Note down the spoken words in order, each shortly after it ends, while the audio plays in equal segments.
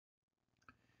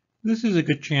This is a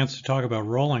good chance to talk about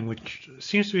rolling, which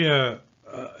seems to be a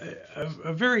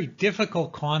very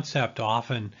difficult concept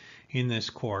often in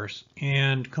this course,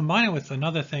 and combine it with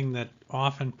another thing that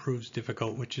often proves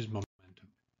difficult, which is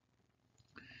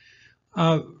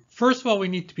momentum. First of all, we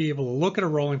need to be able to look at a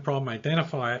rolling problem,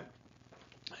 identify it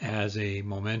as a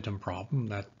momentum problem.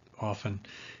 That often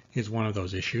is one of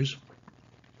those issues.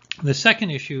 The second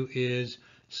issue is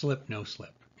slip, no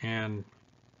slip. And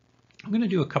I'm going to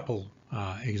do a couple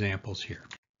examples here.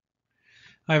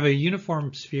 I have a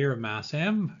uniform sphere of mass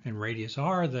m and radius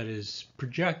r that is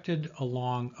projected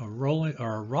along a rolling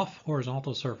or a rough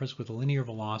horizontal surface with a linear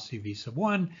velocity v sub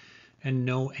 1 and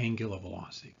no angular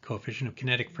velocity. Coefficient of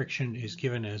kinetic friction is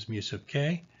given as mu sub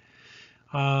k.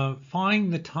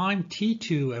 Find the time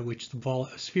t2 at which the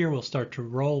sphere will start to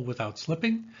roll without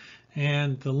slipping,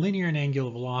 and the linear and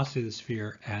angular velocity of the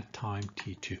sphere at time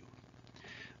t2.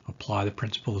 Apply the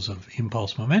principles of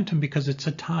impulse momentum because it's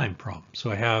a time problem. So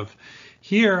I have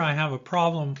a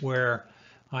problem where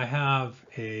I have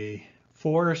a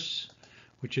force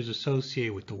which is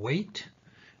associated with the weight,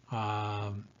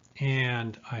 and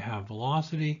I have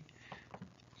velocity.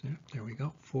 There we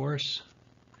go, force,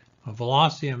 a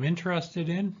velocity I'm interested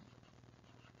in,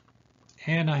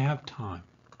 and I have time.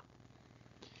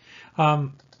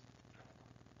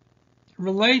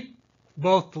 Relate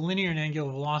both the linear and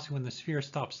angular velocity when the sphere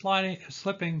stops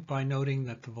slipping by noting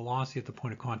that the velocity at the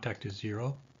point of contact is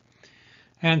 0.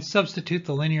 And substitute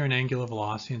the linear and angular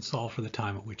velocity and solve for the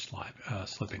time at which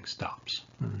slipping stops.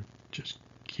 Just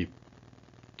keep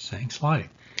saying sliding.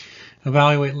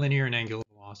 Evaluate linear and angular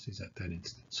velocities at that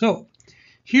instant. So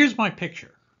here's my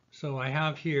picture. So I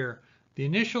have here the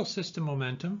initial system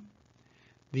momentum,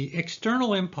 the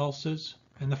external impulses,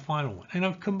 and the final one. And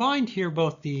I've combined here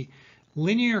both the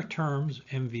linear terms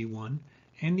mv1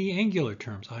 and the angular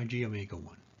terms ig omega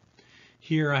 1.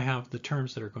 Here I have the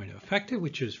terms that are going to affect it,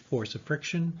 which is force of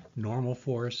friction, normal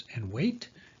force, and weight,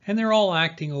 and they're all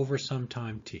acting over some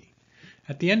time t.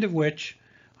 At the end of which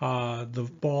the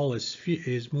ball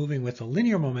is moving with a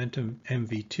linear momentum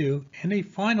mv2 and a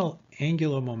final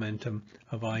angular momentum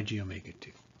of ig omega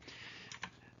 2.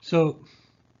 So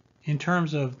in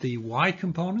terms of the y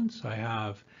components, I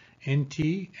have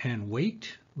nt and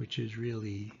weight, which is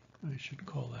really, I should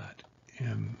call that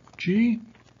mg.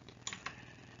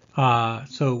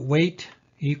 So weight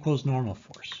equals normal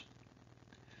force.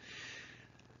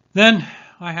 Then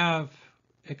I have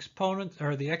exponents,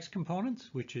 or the x components,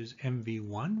 which is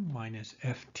mv1 minus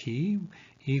ft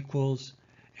equals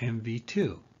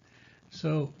mv2.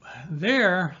 So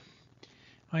there,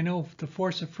 I know the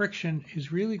force of friction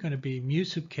is really going to be mu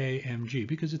sub k mg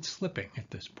because it's slipping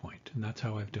at this point, and that's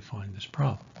how I've defined this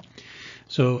problem.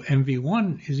 So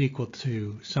mv1 is equal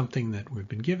to something that we've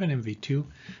been given, mv2,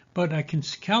 but I can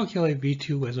calculate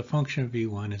v2 as a function of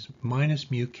v1 as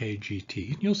minus mu k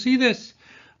gt. And you'll see this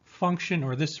function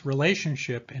or this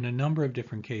relationship in a number of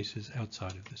different cases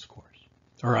outside of this course,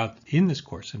 or in this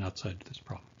course and outside of this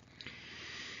problem.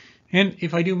 And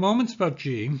if I do moments about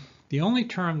g, the only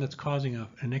term that's causing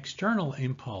an external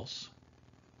impulse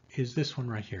is this one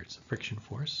right here. It's the friction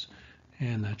force.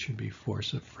 And that should be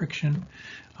force of friction,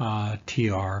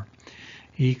 TR,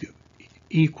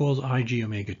 equals IG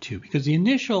omega 2, because the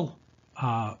initial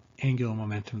angular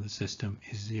momentum of the system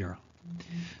is 0.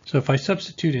 So if I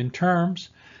substitute in terms,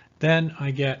 then I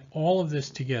get all of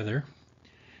this together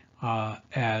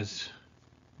as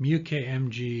mu k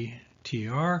mg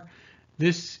TR.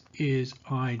 This is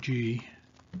IG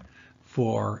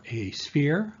for a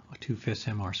sphere,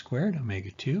 2/5 mr squared,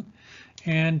 omega 2,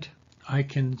 and I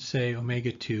can say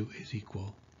omega 2 is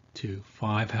equal to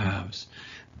 5/2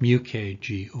 mu k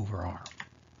g over r.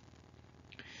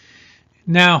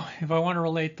 Now, if I want to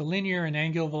relate the linear and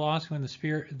angular velocity when the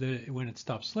sphere, when it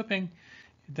stops slipping,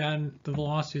 then the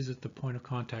velocities at the point of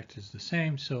contact is the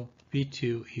same. So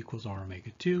v2 equals r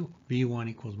omega 2, v1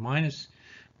 equals minus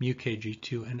mu k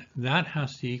g2, and that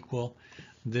has to equal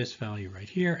this value right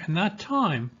here. And that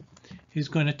time is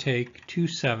going to take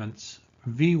 2/7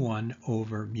 v1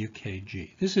 over mu kg.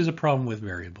 This is a problem with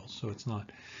variables, so it's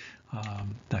not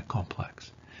that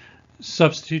complex.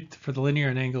 Substitute for the linear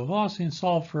and angular velocity and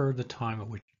solve for the time at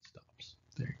which it stops.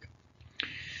 There you go.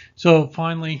 So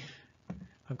finally,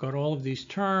 I've got all of these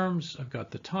terms. I've got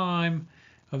the time.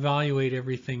 Evaluate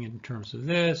everything in terms of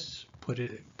this.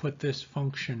 Put this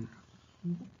function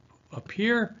up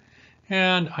here,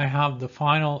 and I have the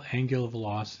final angular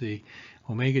velocity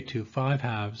omega 2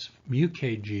 5/2 mu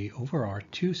kg over r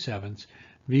 2/7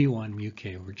 v1 mu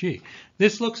k over g.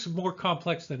 This looks more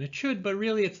complex than it should, but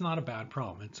really it's not a bad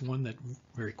problem. It's one that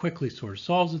very quickly sort of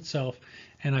solves itself,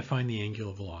 and I find the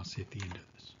angular velocity at the end of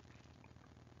this.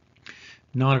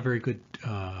 Not a very good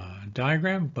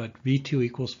diagram, but V2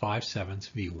 equals 5/7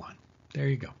 V1. There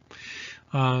you go.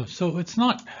 So it's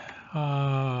not,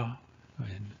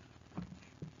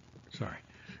 sorry.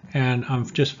 And I'm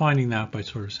just finding that by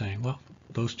sort of saying, well,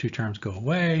 those two terms go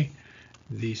away.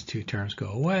 These two terms go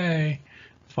away.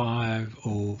 5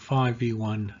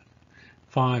 V1,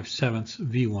 5/7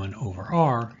 V1 over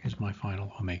R is my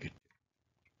final omega.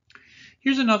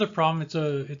 Here's another problem.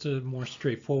 It's a more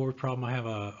straightforward problem. I have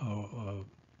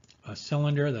a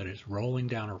cylinder that is rolling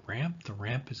down a ramp. The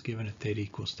ramp is given at theta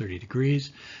equals 30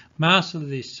 degrees. Mass of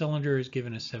the cylinder is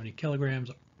given as 70 kilograms.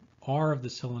 R of the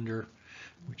cylinder,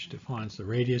 which defines the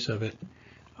radius of it,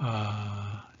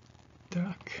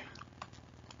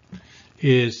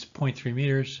 is 0.3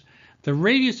 meters. The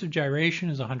radius of gyration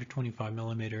is 125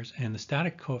 millimeters, and the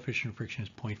static coefficient of friction is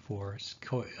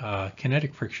 0.4.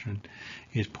 Kinetic friction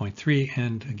is 0.3,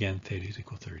 and again, theta is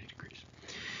equal to 30 degrees.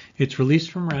 It's released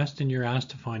from rest, and you're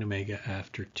asked to find omega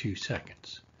after 2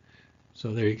 seconds.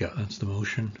 So there you go. That's the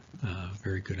motion.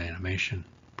 Very good animation.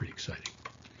 Pretty exciting.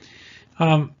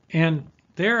 And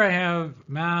there I have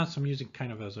mass. I'm using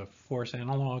kind of as a force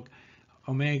analog,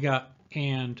 omega,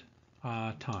 and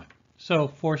time. So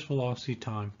force, velocity,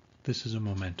 time. This is a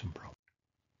momentum problem.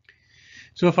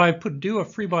 So if I do a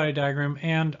free body diagram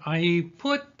and I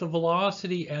put the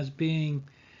velocity as being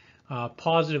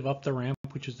positive up the ramp,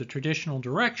 which is the traditional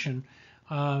direction,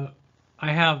 I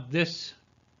have this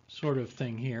sort of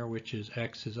thing here, which is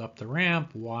x is up the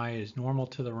ramp, y is normal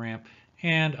to the ramp,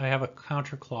 and I have a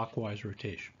counterclockwise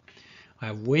rotation. I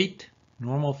have weight,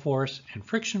 normal force, and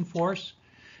friction force.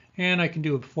 And I can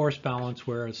do a force balance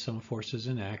where the sum of forces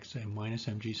in x and minus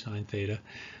mg sine theta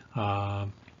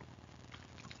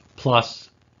plus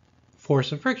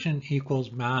force of friction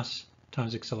equals mass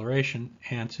times acceleration.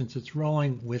 And since it's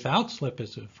rolling without slip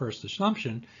as a first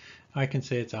assumption, I can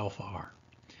say it's alpha r.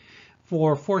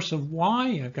 For force of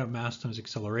y, I've got mass times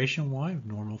acceleration y,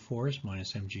 normal force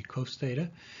minus mg cos theta.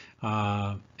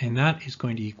 And that is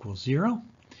going to equal 0.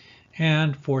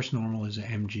 And force normal is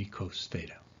mg cos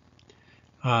theta.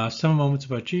 Sum of moments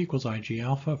about g equals ig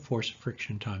alpha. Force of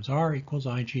friction times r equals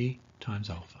ig times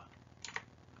alpha.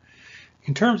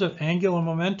 In terms of angular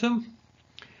momentum,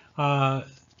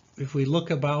 if we look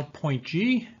about point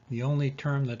G, the only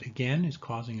term that again is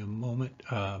causing a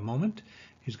moment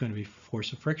is going to be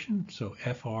force of friction. So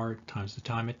Fr times the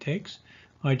time it takes,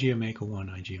 ig omega 1,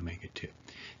 ig omega 2.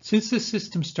 Since the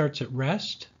system starts at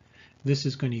rest, this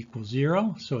is going to equal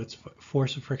 0. So it's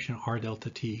force of friction R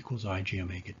delta T equals ig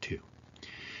omega 2.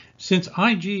 Since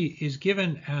ig is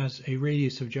given as a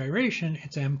radius of gyration,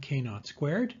 it's mk naught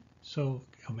squared, so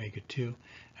omega 2,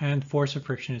 and force of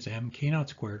friction is mk naught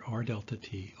squared R delta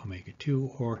T omega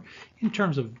 2, or in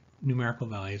terms of numerical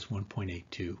values,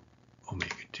 1.82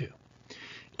 omega 2.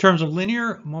 In terms of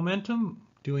linear momentum,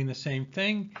 doing the same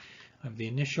thing. I have the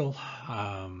initial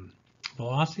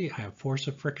velocity, I have force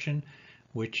of friction,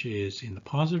 which is in the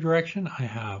positive direction. I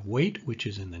have weight, which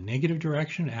is in the negative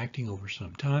direction, acting over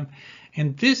some time.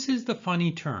 And this is the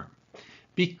funny term.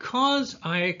 Because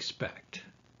I expect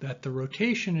that the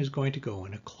rotation is going to go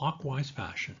in a clockwise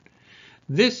fashion,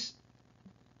 it's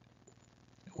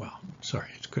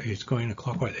going in a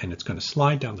clockwise, and it's going to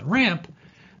slide down the ramp,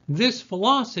 this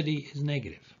velocity is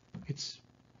negative. It's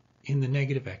in the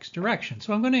negative x direction.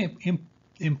 So I'm going to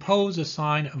impose a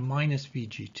sign of minus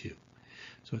VG2.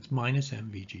 So it's minus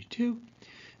mvg2.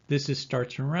 This is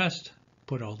starts from rest.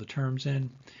 Put all the terms in.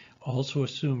 Also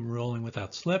assume rolling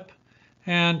without slip.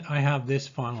 And I have this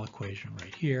final equation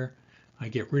right here. I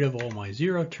get rid of all my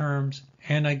 0 terms,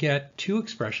 and I get 2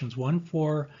 expressions, one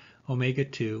for omega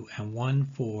 2 and one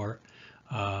for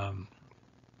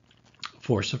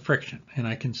force of friction. And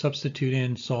I can substitute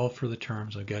in, solve for the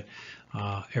terms. I get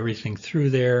everything through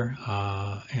there,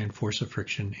 and force of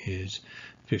friction is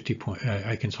 50 point.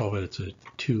 I can solve it. It's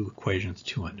 2 equations,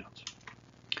 2 unknowns.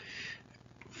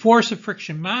 Force of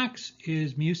friction max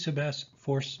is mu sub s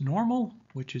force normal,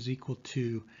 which is equal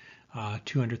to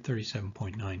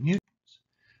 237.9 newtons.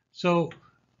 So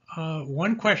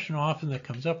one question often that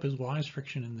comes up is, why is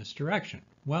friction in this direction?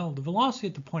 Well, the velocity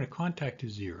at the point of contact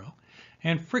is 0,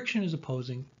 and friction is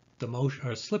opposing the motion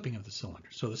or slipping of the cylinder.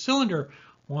 So the cylinder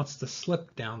wants to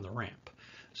slip down the ramp.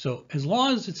 So as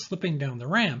long as it's slipping down the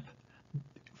ramp,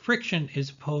 friction is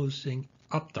opposing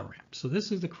up the ramp. So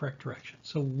this is the correct direction.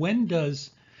 So when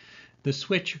does the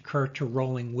switch occur to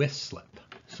rolling with slip?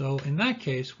 So in that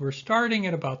case, we're starting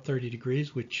at about 30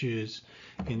 degrees, which is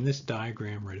in this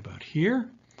diagram right about here.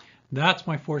 That's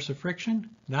my force of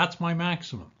friction. That's my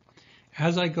maximum.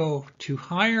 As I go to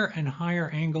higher and higher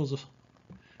angles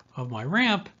of my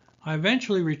ramp, I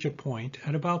eventually reach a point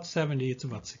at about 70, it's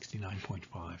about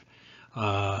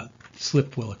 69.5,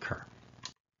 slip will occur.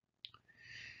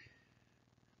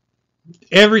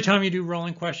 Every time you do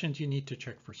rolling questions, you need to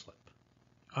check for slip.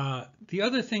 The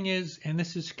other thing is, and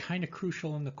this is kind of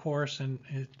crucial in the course, and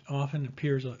it often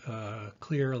appears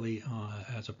clearly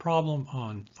as a problem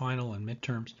on final and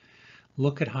midterms,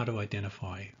 look at how to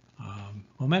identify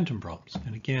momentum problems.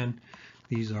 And again,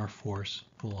 these are force,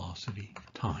 velocity,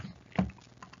 time.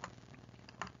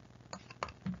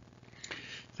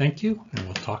 Thank you, and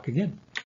we'll talk again.